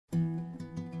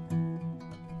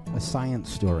A science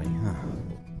story, huh?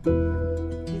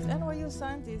 These NYU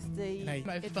scientists, I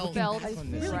felt right.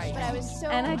 But I was so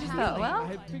And I just thought, well, I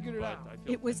had figured it out.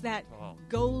 It was that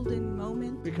golden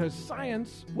moment. Because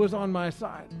science was on my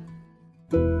side.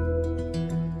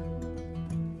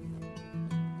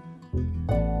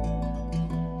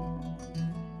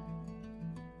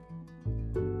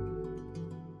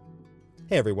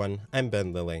 Hey everyone, I'm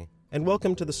Ben Lilly, and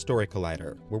welcome to the Story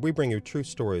Collider, where we bring you true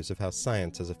stories of how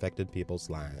science has affected people's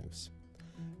lives.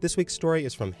 This week's story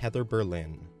is from Heather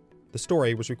Berlin. The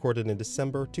story was recorded in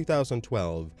December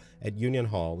 2012 at Union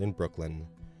Hall in Brooklyn.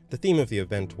 The theme of the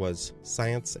event was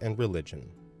Science and Religion.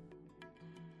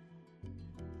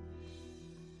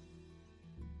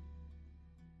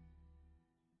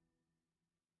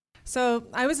 So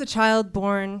I was a child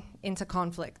born into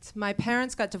conflict. My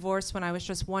parents got divorced when I was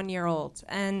just 1 year old,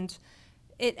 and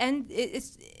it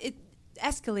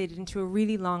escalated into a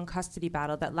really long custody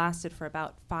battle that lasted for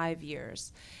about 5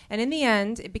 years. And in the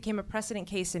end, it became a precedent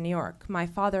case in New York. My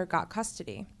father got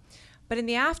custody. But in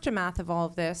the aftermath of all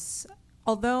of this,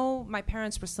 although my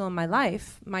parents were still in my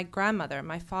life, my grandmother,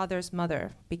 my father's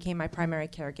mother, became my primary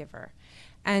caregiver.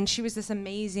 And she was this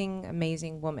amazing,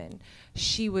 amazing woman.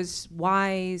 She was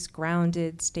wise,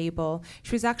 grounded, stable.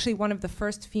 She was actually one of the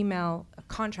first female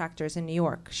contractors in New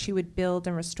York. She would build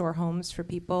and restore homes for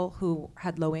people who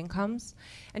had low incomes.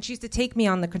 And she used to take me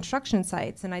on the construction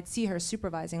sites, and I'd see her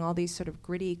supervising all these sort of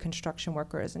gritty construction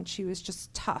workers. And she was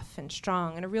just tough and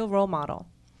strong and a real role model.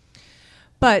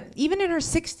 But even in her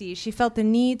 60s, she felt the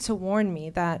need to warn me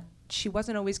that she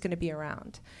wasn't always going to be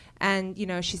around. And, you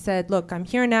know, she said, look, I'm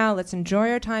here now. Let's enjoy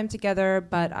our time together,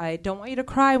 but I don't want you to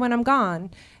cry when I'm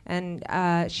gone. And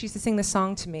she used to sing this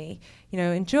song to me, you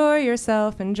know, enjoy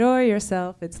yourself,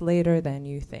 it's later than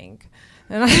you think.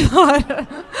 And I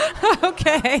thought,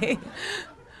 okay.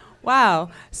 Wow.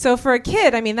 So for a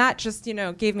kid, I mean, that just, you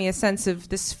know, gave me a sense of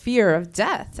this fear of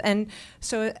death. And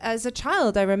so as a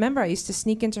child, I remember I used to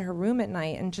sneak into her room at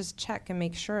night and just check and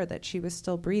make sure that she was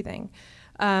still breathing.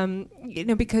 You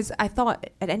know, because I thought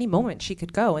at any moment she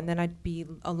could go and then I'd be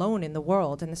alone in the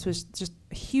world. And this was just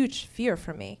a huge fear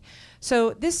for me.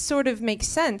 So this sort of makes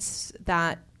sense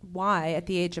that why at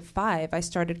the age of 5 I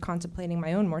started contemplating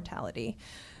my own mortality.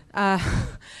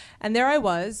 And there I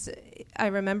was. I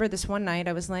remember this one night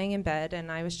I was laying in bed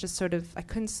and I was just sort of, I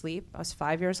couldn't sleep. I was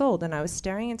 5 years old and I was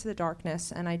staring into the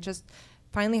darkness and I just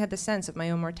finally had the sense of my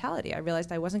own mortality. I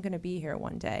realized I wasn't going to be here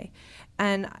one day.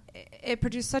 And it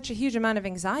produced such a huge amount of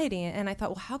anxiety. And I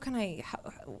thought, well, how can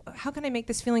I make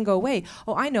this feeling go away?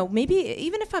 Oh, I know. Maybe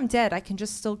even if I'm dead, I can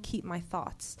just still keep my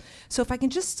thoughts. So if I can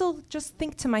just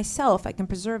think to myself, I can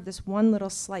preserve this one little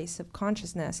slice of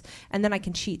consciousness, and then I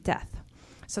can cheat death.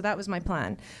 So that was my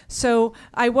plan. So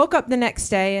I woke up the next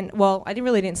day, and well, I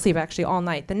didn't sleep actually all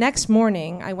night. The next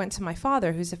morning, I went to my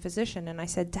father, who's a physician, and I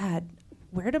said, Dad,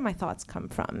 where do my thoughts come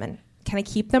from? And can I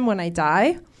keep them when I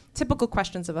die? Typical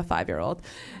questions of a 5-year-old.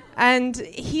 And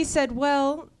he said,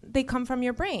 well, they come from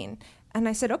your brain. And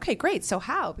I said, okay, great. So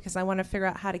how? Because I want to figure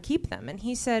out how to keep them. And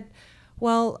he said,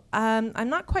 well, I'm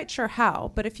not quite sure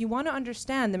how, but if you want to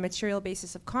understand the material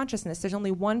basis of consciousness, there's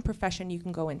only one profession you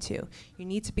can go into. You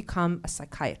need to become a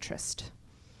psychiatrist.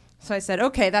 So I said,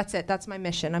 okay, that's it. That's my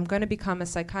mission. I'm going to become a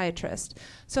psychiatrist.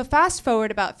 So fast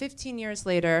forward about 15 years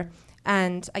later,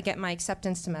 and I get my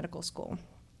acceptance to medical school.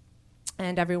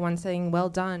 And everyone's saying, well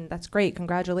done, that's great,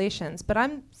 congratulations. But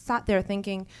I'm sat there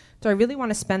thinking, do I really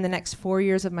want to spend the next 4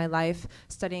 years of my life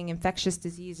studying infectious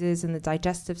diseases and the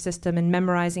digestive system and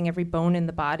memorizing every bone in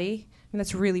the body? I mean,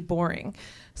 that's really boring.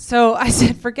 So I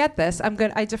said, forget this,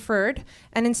 I deferred.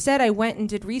 And instead I went and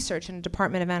did research in the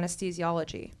Department of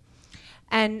Anesthesiology.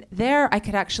 And there I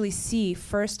could actually see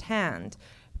firsthand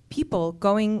people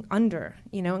going under,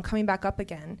 you know, and coming back up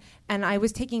again. And I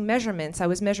was taking measurements. I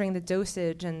was measuring the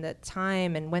dosage and the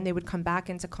time and when they would come back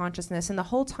into consciousness. And the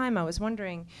whole time I was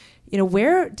wondering, you know,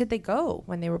 where did they go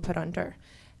when they were put under?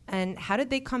 And how did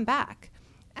they come back?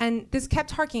 And this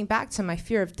kept harking back to my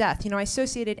fear of death. You know, I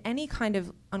associated any kind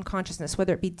of unconsciousness,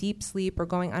 whether it be deep sleep or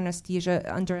going under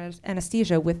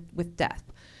anesthesia with death.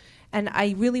 And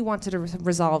I really wanted to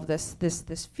resolve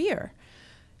this fear.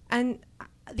 And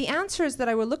the answers that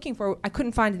I were looking for, I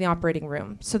couldn't find in the operating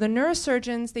room. So the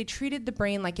neurosurgeons, they treated the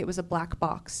brain like it was a black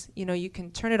box. You know, you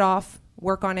can turn it off,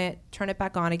 work on it, turn it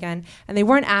back on again. And they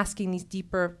weren't asking these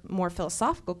deeper, more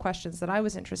philosophical questions that I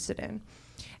was interested in.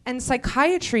 And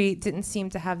psychiatry didn't seem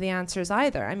to have the answers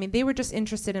either. I mean, they were just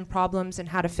interested in problems and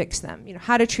how to fix them. You know,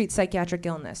 how to treat psychiatric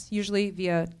illness, usually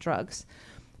via drugs.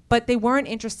 but they weren't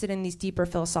interested in these deeper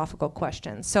philosophical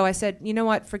questions. So I said, you know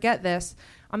what, forget this.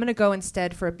 I'm going to go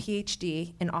instead for a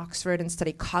PhD in Oxford and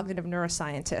study cognitive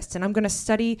neuroscientists. And I'm going to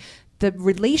study the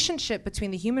relationship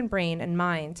between the human brain and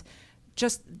mind,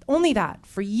 just only that,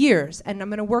 for years. And I'm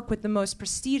going to work with the most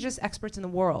prestigious experts in the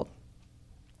world.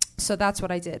 So that's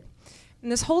what I did. And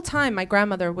this whole time, my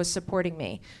grandmother was supporting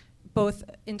me, both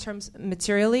in terms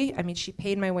materially, I mean, she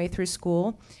paid my way through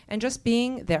school, and just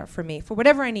being there for me, for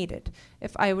whatever I needed.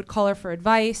 If I would call her for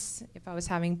advice, if I was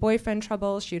having boyfriend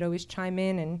trouble, she'd always chime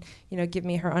in and, give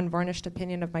me her unvarnished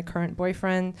opinion of my current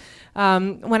boyfriend.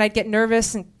 When I'd get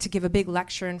nervous and to give a big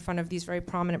lecture in front of these very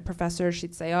prominent professors,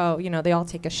 she'd say, oh, they all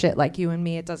take a shit like you and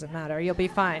me, it doesn't matter, you'll be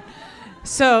fine.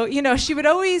 So, she would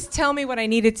always tell me what I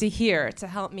needed to hear to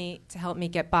help me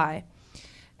get by.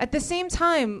 At the same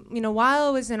time, while I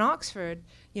was in Oxford,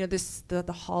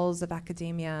 the halls of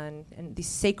academia and this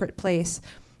sacred place,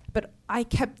 but I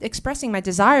kept expressing my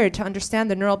desire to understand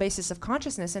the neural basis of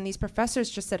consciousness, and these professors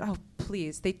just said, oh,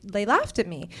 please, they laughed at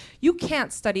me. You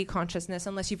can't study consciousness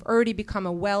unless you've already become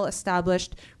a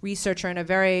well-established researcher in a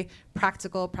very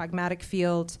practical, pragmatic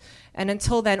field, and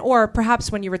until then, or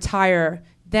perhaps when you retire,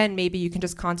 then maybe you can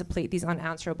just contemplate these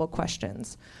unanswerable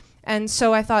questions. And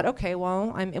so I thought, okay,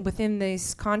 well, I'm within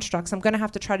these constructs. I'm going to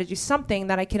have to try to do something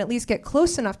that I can at least get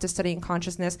close enough to studying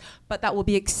consciousness, but that will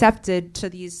be accepted to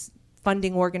these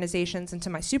funding organizations and to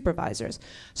my supervisors.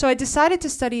 So I decided to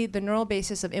study the neural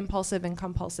basis of impulsive and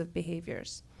compulsive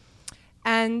behaviors.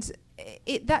 And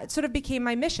that sort of became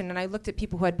my mission. And I looked at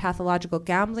people who had pathological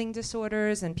gambling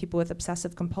disorders and people with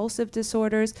obsessive compulsive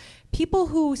disorders, people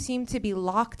who seemed to be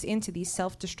locked into these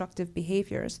self-destructive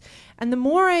behaviors. And the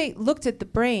more I looked at the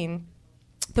brain,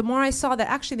 the more I saw that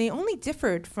actually they only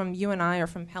differed from you and I or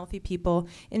from healthy people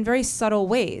in very subtle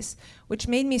ways, which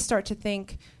made me start to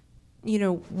think,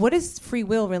 what does free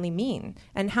will really mean?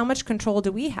 And how much control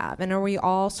do we have? And are we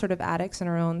all sort of addicts in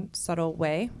our own subtle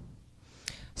way?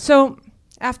 So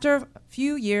after a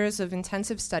few years of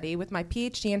intensive study with my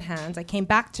PhD in hand, I came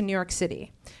back to New York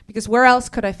City, because where else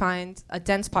could I find a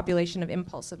dense population of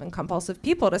impulsive and compulsive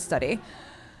people to study?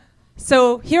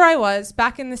 So here I was,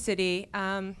 back in the city,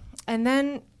 and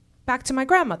then back to my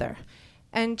grandmother.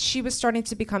 And she was starting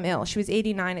to become ill. She was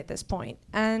 89 at this point,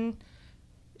 and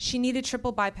she needed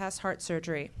triple bypass heart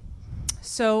surgery.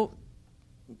 So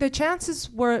the chances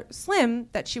were slim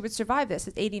that she would survive this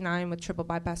at 89 with triple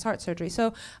bypass heart surgery.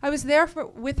 So I was there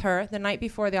with her the night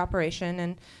before the operation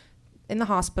and in the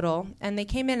hospital, and they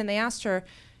came in and they asked her,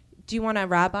 do you want a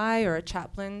rabbi or a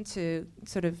chaplain to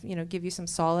sort of, give you some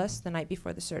solace the night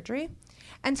before the surgery?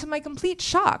 And to my complete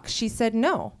shock, she said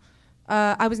no.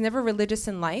 I was never religious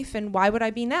in life, and why would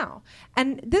I be now?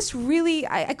 And this really,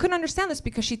 I couldn't understand this,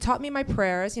 because she taught me my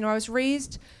prayers. I was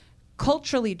raised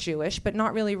culturally Jewish, but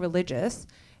not really religious.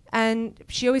 And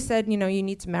she always said, you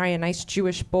need to marry a nice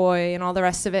Jewish boy and all the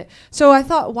rest of it. So I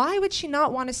thought, why would she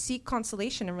not want to seek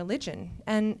consolation in religion?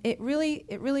 And it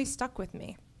really stuck with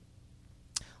me.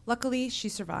 Luckily, she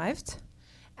survived,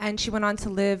 and she went on to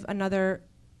live another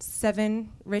 7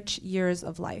 rich years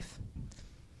of life.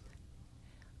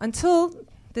 Until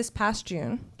this past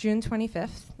June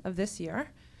 25th of this year,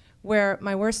 where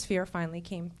my worst fear finally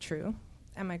came true,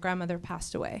 and my grandmother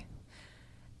passed away.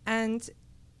 And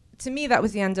to me, that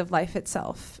was the end of life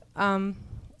itself.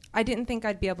 I didn't think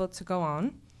I'd be able to go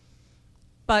on,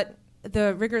 but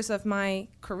the rigors of my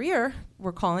career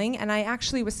were calling, and I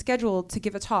actually was scheduled to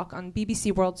give a talk on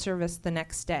BBC World Service the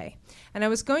next day. And I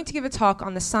was going to give a talk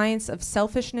on the science of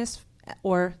selfishness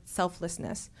or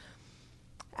selflessness.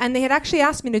 And they had actually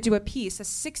asked me to do a piece, a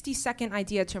 60-second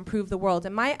idea to improve the world.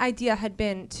 And my idea had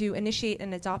been to initiate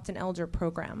an Adopt an Elder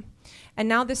program. And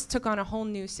now this took on a whole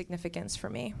new significance for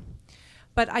me.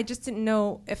 But I just didn't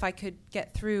know if I could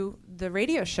get through the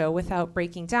radio show without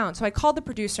breaking down. So I called the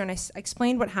producer and I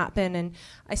explained what happened. And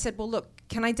I said, well, look,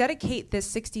 can I dedicate this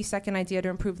 60-second idea to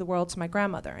improve the world to my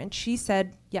grandmother? And she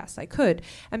said, yes, I could.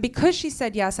 And because she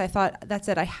said yes, I thought, that's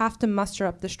it. I have to muster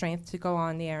up the strength to go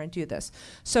on the air and do this.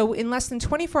 So in less than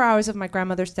 24 hours of my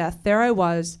grandmother's death, there I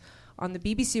was on the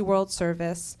BBC World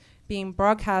Service being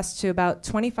broadcast to about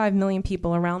 25 million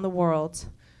people around the world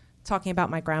talking about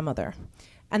my grandmother.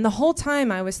 And the whole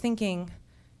time I was thinking,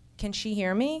 can she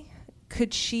hear me?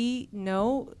 Could she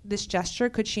know this gesture?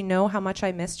 Could she know how much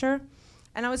I missed her?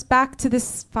 And I was back to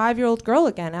this 5-year-old girl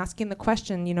again, asking the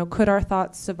question, could our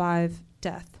thoughts survive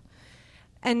death?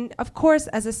 And of course,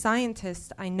 as a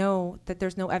scientist, I know that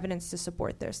there's no evidence to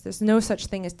support this. There's no such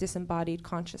thing as disembodied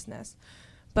consciousness.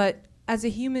 But as a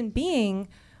human being,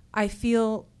 I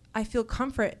feel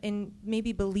comfort in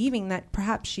maybe believing that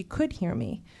perhaps she could hear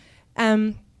me.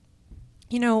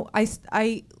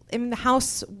 I am in the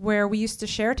house where we used to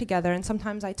share together, and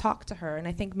sometimes I talk to her, and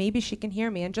I think maybe she can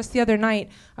hear me. And just the other night,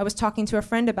 I was talking to a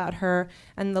friend about her,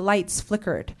 and the lights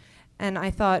flickered. And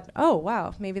I thought, oh,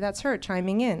 wow, maybe that's her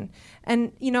chiming in.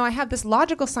 And, I have this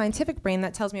logical scientific brain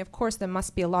that tells me, of course, there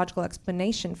must be a logical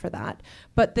explanation for that.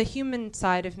 But the human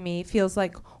side of me feels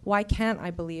like, why can't I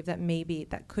believe that maybe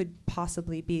that could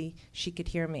possibly be she could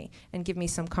hear me and give me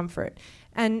some comfort?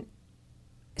 And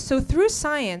so through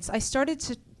science, I started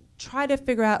to try to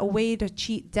figure out a way to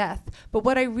cheat death. But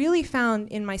what I really found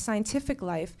in my scientific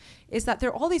life is that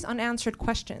there are all these unanswered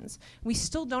questions. We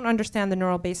still don't understand the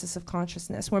neural basis of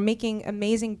consciousness. We're making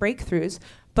amazing breakthroughs,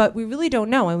 but we really don't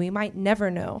know, and we might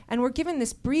never know. And we're given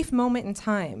this brief moment in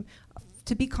time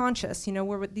to be conscious,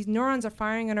 where these neurons are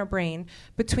firing in our brain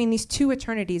between these two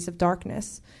eternities of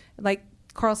darkness. Like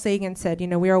Carl Sagan said,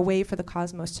 we are a way for the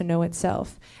cosmos to know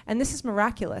itself. And this is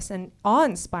miraculous and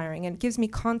awe-inspiring, and it gives me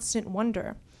constant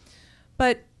wonder.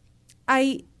 But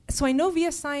I know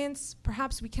via science,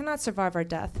 perhaps we cannot survive our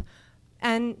death.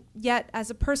 And yet, as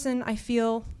a person, I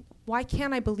feel, why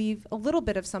can't I believe a little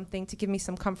bit of something to give me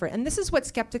some comfort? And this is what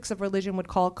skeptics of religion would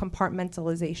call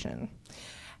compartmentalization.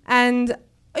 And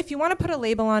if you want to put a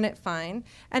label on it, fine.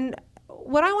 And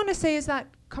what I want to say is that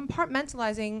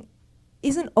compartmentalizing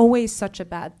isn't always such a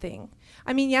bad thing.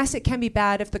 I mean, yes, it can be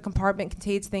bad if the compartment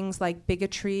contains things like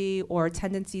bigotry or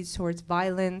tendencies towards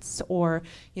violence or,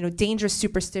 dangerous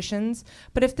superstitions.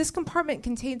 But if this compartment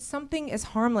contains something as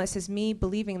harmless as me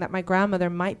believing that my grandmother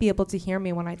might be able to hear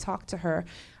me when I talk to her,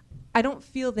 I don't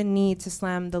feel the need to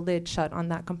slam the lid shut on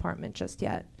that compartment just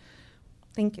yet.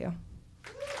 Thank you.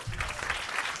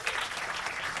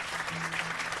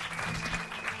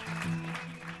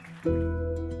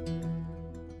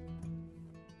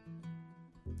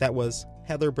 That was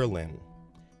Heather Berlin.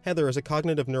 Heather is a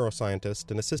cognitive neuroscientist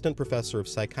and assistant professor of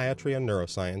psychiatry and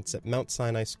neuroscience at Mount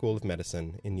Sinai School of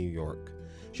Medicine in New York.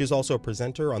 She is also a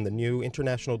presenter on the new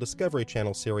International Discovery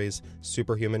Channel series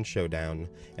Superhuman Showdown,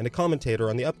 and a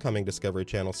commentator on the upcoming Discovery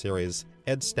Channel series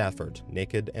Ed Stafford,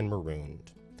 Naked and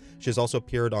Marooned. She has also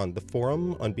appeared on The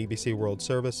Forum on BBC World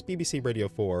Service, BBC Radio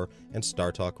 4, and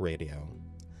Star Talk Radio.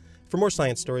 For more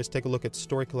science stories, take a look at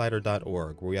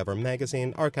StoryCollider.org, where we have our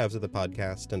magazine, archives of the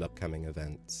podcast, and upcoming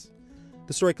events.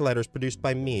 The Story Collider is produced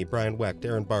by me, Brian Wecht,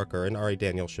 Aaron Barker, and Ari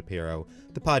Daniel Shapiro.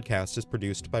 The podcast is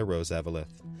produced by Rose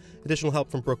Eveleth. Additional help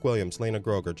from Brooke Williams, Lena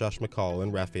Groger, Josh McCall,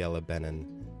 and Rafaela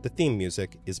Benin. The theme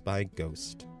music is by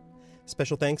Ghost.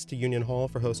 Special thanks to Union Hall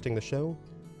for hosting the show,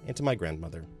 and to my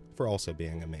grandmother for also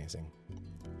being amazing.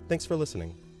 Thanks for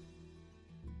listening.